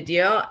the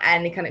video,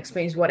 and it kind of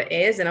explains what it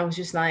is. And I was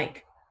just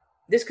like,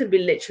 this could be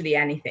literally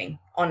anything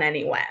on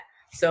anywhere.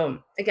 So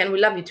again, we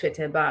love you,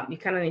 Twitter, but you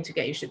kind of need to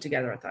get your shit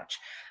together a touch,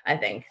 I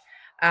think.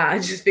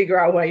 Just figure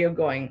out where you're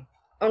going.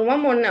 On one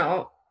more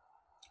note,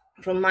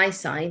 from my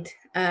side,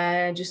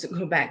 just to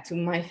go back to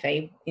my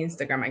fave,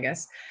 Instagram, I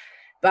guess.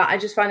 But I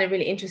just found it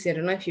really interesting. I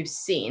don't know if you've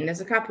seen,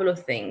 there's a couple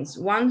of things.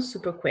 One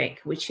super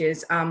quick, which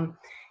is doing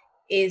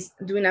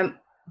Instagram,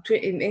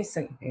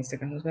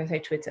 I was going to say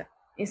Twitter.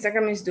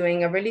 Instagram is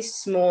doing a really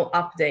small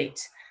update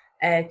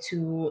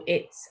to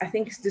its, I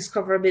think it's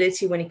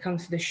discoverability when it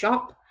comes to the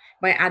shop,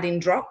 by adding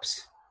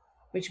drops,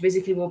 which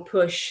basically will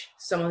push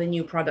some of the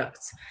new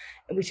products,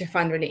 which I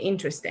find really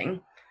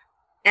interesting.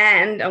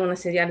 And I want to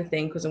say the other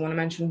thing, because I want to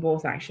mention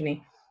both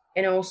actually.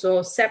 And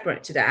also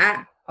separate to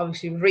that,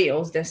 obviously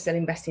Reels, they're still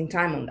investing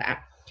time on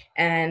that.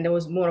 And there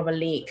was more of a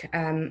leak.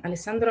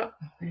 Alessandro,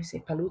 let me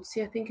say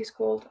Paluzzi, I think he's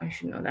called. I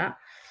should know that.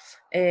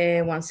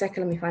 One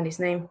second, let me find his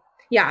name.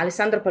 Yeah,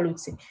 Alessandro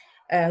Paluzzi,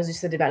 who's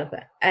just a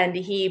developer. And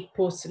he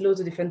posts loads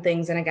of different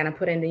things. And again, I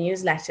put in the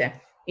newsletter.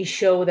 He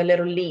showed a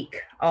little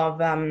leak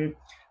of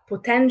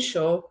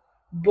potential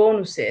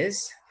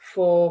bonuses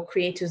for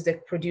creators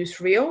that produce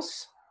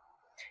Reels.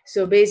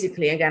 So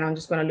basically, again, I'm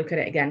just going to look at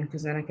it again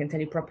because then I can tell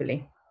you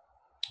properly.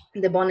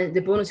 The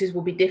bonuses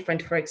will be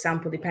different, for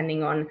example,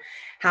 depending on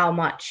how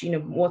much,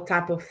 what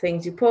type of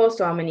things you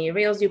post or how many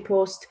reels you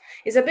post.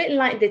 It's a bit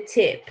like the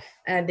tip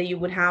that you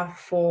would have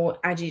for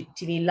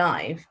IGTV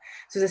Live.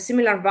 So it's a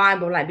similar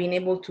vibe of like being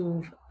able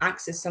to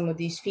access some of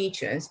these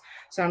features.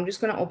 So I'm just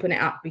going to open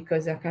it up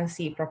because I can't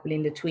see it properly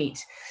in the tweet.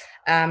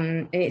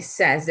 And it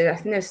says that I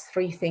think there's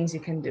 3 things you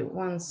can do.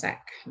 One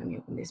sec. Let me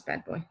open this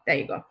bad boy. There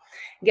you go.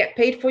 Get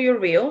paid for your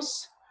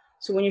reels.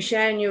 So when you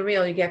share a new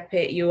reel, you get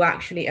paid, you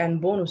actually earn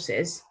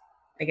bonuses.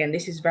 Again,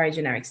 this is very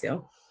generic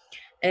still.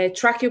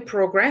 Track your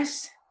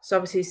progress. So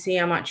obviously see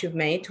how much you've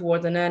made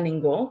towards an earning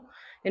goal,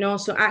 and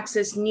also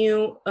access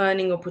new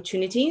earning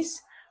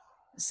opportunities,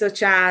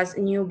 such as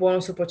new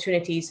bonus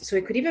opportunities. So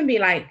it could even be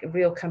like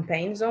real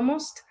campaigns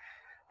almost,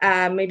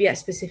 maybe at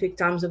specific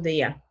times of the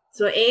year.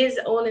 So it is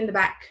all in the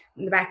back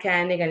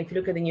end. Again, if you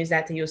look at the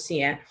newsletter, you'll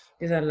see it.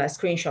 There's a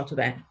screenshot of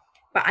it.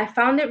 But I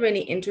found it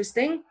really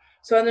interesting.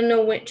 So I don't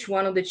know which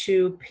one of the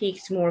 2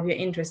 piqued more of your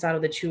interest out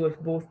of the 2 if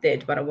both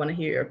did, but I want to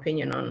hear your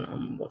opinion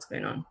on what's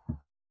going on.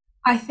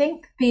 I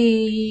think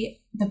the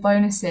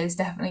bonuses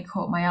definitely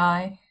caught my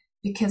eye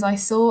because I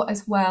saw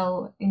as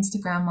well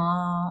Instagram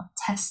are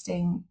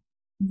testing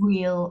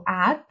real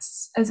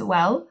ads as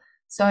well.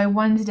 So I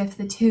wondered if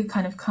the 2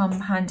 kind of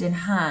come hand in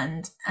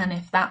hand and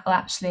if that will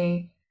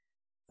actually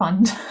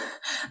fund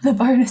the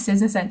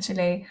bonuses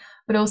essentially.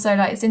 But also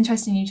like it's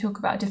interesting you talk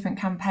about different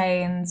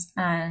campaigns,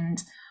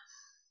 and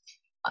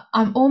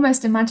I'm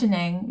almost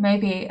imagining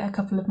maybe in a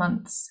couple of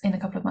months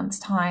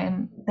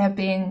time there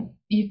being,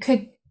 you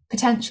could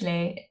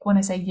potentially, when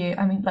I say you,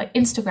 I mean like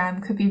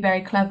Instagram could be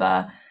very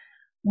clever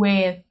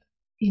with,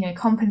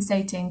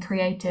 compensating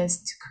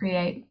creators to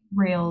create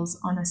reels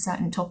on a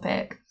certain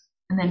topic,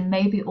 and then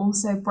maybe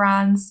also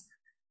brands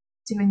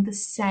doing the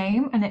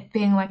same, and it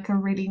being like a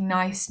really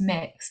nice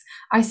mix.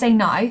 I say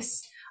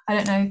nice, I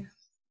don't know,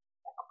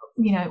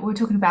 I'm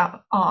talking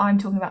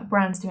about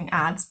brands doing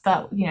ads,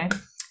 but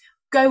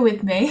go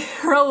with me,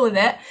 roll with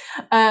it.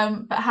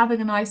 But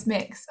having a nice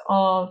mix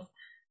of,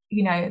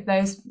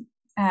 those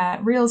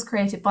reels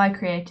created by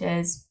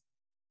creators,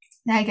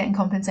 they're getting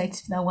compensated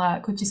for their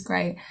work, which is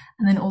great.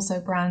 And then also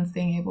brands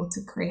being able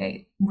to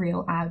create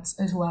real ads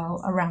as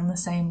well around the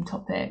same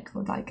topic,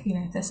 or like,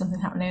 if there's something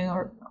happening,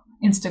 or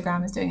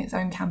Instagram is doing its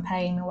own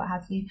campaign or what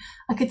have you.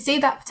 I could see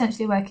that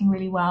potentially working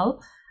really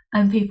well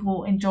and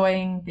people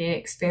enjoying the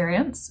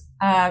experience.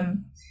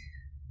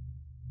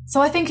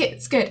 So I think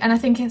it's good, and I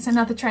think it's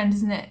another trend,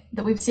 isn't it,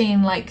 that we've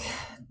seen, like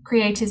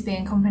creators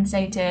being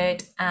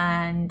compensated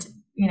and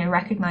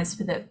recognized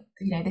for that.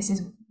 This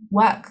is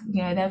work.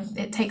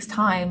 It takes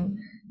time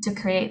to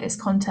create this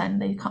content.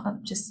 They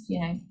can't just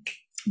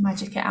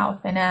magic it out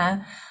of thin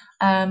air,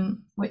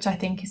 which I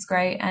think is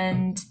great.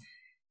 And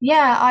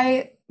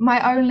yeah,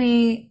 my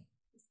only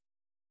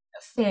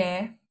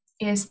fear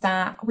is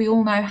that we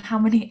all know how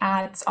many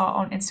ads are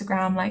on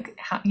Instagram. Like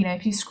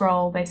if you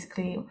scroll,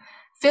 basically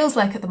feels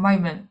like at the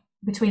moment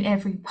between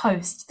every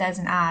post there's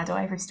an ad, or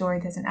every story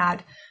there's an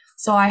ad.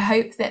 So I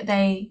hope that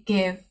they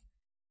give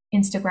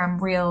Instagram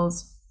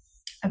Reels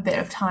a bit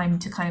of time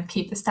to kind of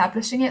keep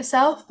establishing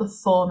itself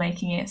before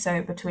making it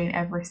so between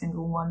every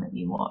single one that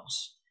you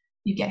watch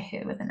you get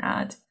hit with an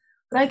ad.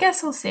 But I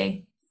guess we'll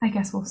see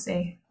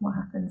what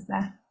happens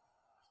there.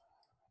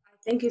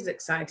 I think it's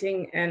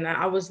exciting, and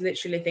I was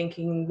literally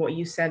thinking what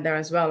you said there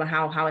as well,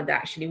 how it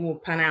actually will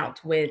pan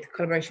out with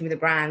collaboration with the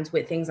brands,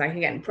 with things like,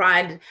 again,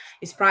 Pride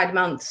is Pride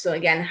Month. So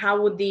again,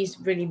 how would these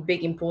really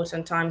big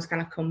important times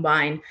kind of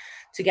combine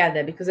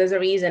together? Because there's a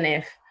reason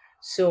if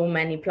so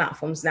many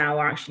platforms now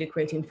are actually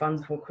creating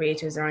funds for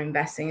creators that are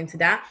investing into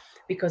that,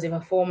 because if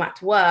a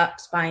format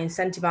works by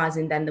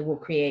incentivizing, then they will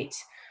create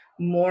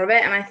more of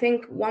it. And I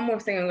think one more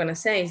thing I'm going to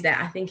say is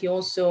that I think it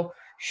also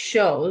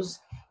shows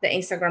that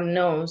Instagram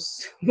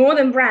knows more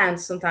than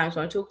brands sometimes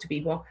when I talk to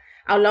people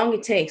how long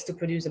it takes to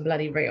produce a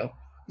bloody reel.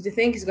 Because you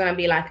think it's going to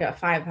be like a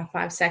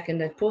 5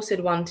 second. I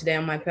posted one today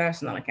on my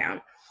personal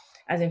account,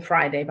 as in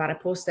Friday, but I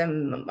post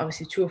them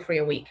obviously 2 or 3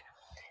 a week.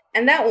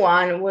 And that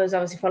one was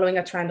obviously following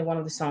a trend of one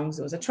of the songs.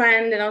 It was a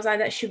trend, and I was like,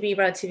 that should be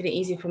relatively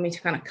easy for me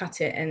to kind of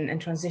cut it and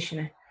transition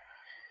it.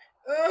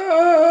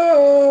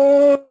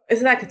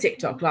 It's like a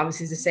TikTok,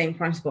 obviously it's the same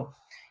principle.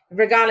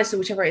 Regardless of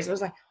whichever it is, I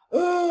was like,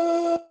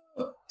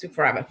 took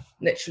forever,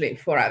 literally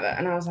forever.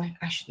 And I was like,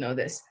 I should know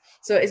this.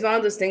 So it's one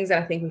of those things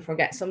that I think we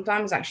forget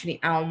sometimes, actually,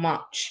 how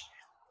much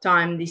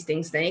time these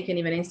things take. And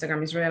even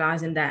Instagram is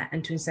realizing that,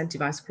 and to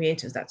incentivize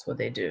creators, that's what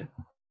they do.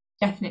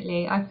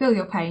 Definitely. I feel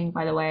your pain,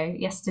 by the way.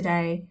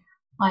 Yesterday,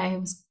 I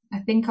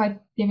think I'd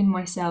given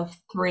myself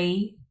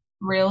 3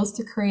 reels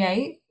to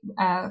create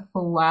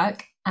for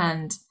work,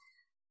 And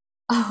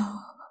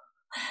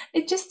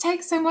it just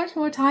takes so much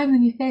more time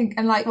than you think.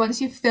 And like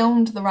once you've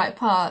filmed the right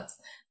parts,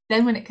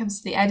 then when it comes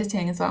to the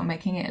editing as well,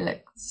 making it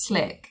look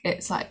slick,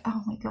 it's like,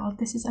 oh my God,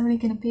 this is only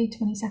going to be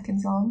 20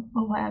 seconds long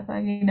or whatever,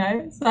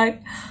 it's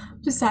like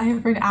just sat here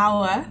for an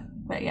hour.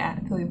 But yeah,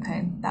 I feel your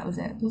pain. That was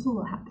it. It was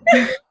all that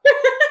happened.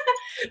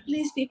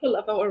 Please, people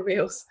love our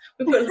reels.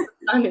 We put a lot of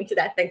time into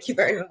that. Thank you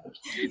very much.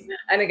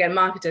 And again,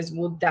 marketers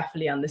will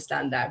definitely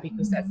understand that,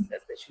 because that's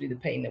literally the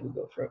pain that we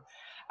go through.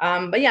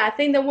 But yeah, I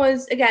think there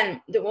was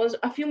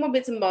a few more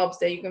bits and bobs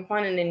that you can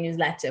find in the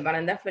newsletter, but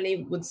I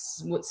definitely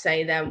would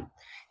say that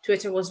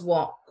Twitter was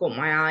what caught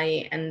my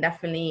eye, and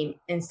definitely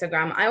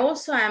Instagram. I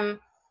also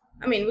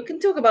we can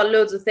talk about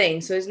loads of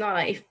things, so it's not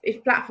like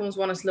if platforms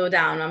want to slow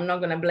down, I'm not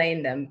going to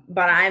blame them,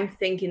 but I'm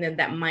thinking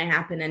that might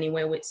happen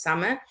anyway with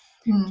summer.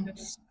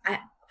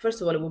 First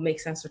of all, it will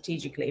make sense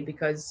strategically,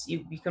 because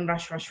you can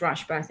rush,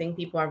 but I think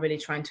people are really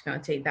trying to kind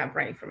of take that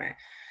break from it.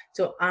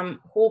 So I'm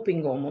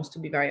hoping, almost, to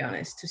be very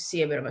honest, to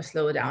see a bit of a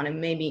slowdown, and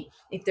maybe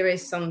if there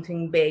is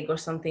something big or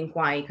something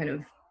quite kind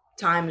of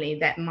timely,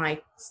 that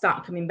might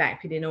start coming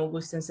back within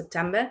August and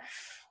September.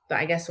 But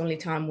I guess only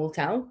time will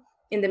tell.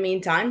 In the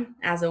meantime,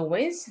 as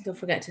always, don't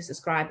forget to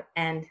subscribe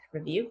and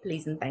review,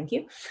 please and thank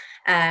you,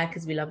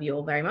 because we love you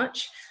all very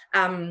much.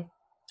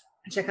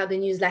 Check out the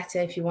newsletter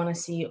if you want to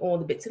see all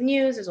the bits of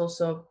news. There's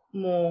also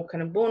more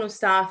kind of bonus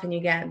stuff, and you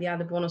get the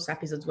other bonus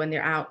episodes when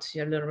they're out,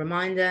 your little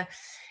reminder.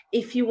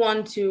 If you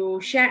want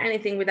to share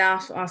anything with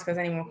us or ask us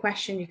any more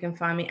questions, you can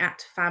find me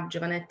at Fab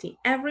Giovanetti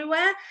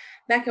everywhere.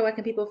 Becca, where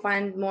can people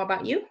find more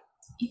about you?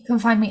 You can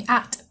find me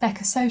at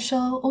Becca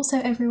Social, also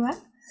everywhere.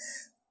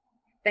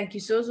 Thank you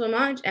so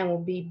much, and we'll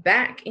be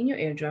back in your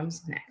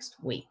eardrums next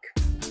week.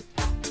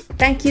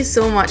 Thank you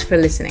so much for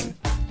listening.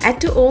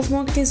 Head to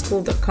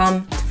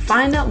altmarketingschool.com to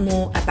find out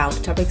more about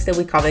the topics that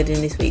we covered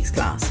in this week's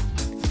class.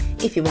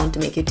 If you want to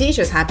make your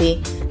teachers happy,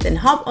 then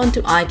hop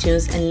onto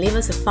iTunes and leave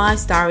us a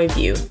 5-star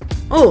review.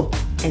 Oh,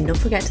 and don't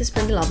forget to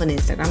spread the love on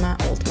Instagram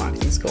at Alt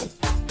Marketing School.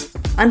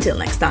 Until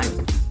next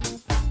time.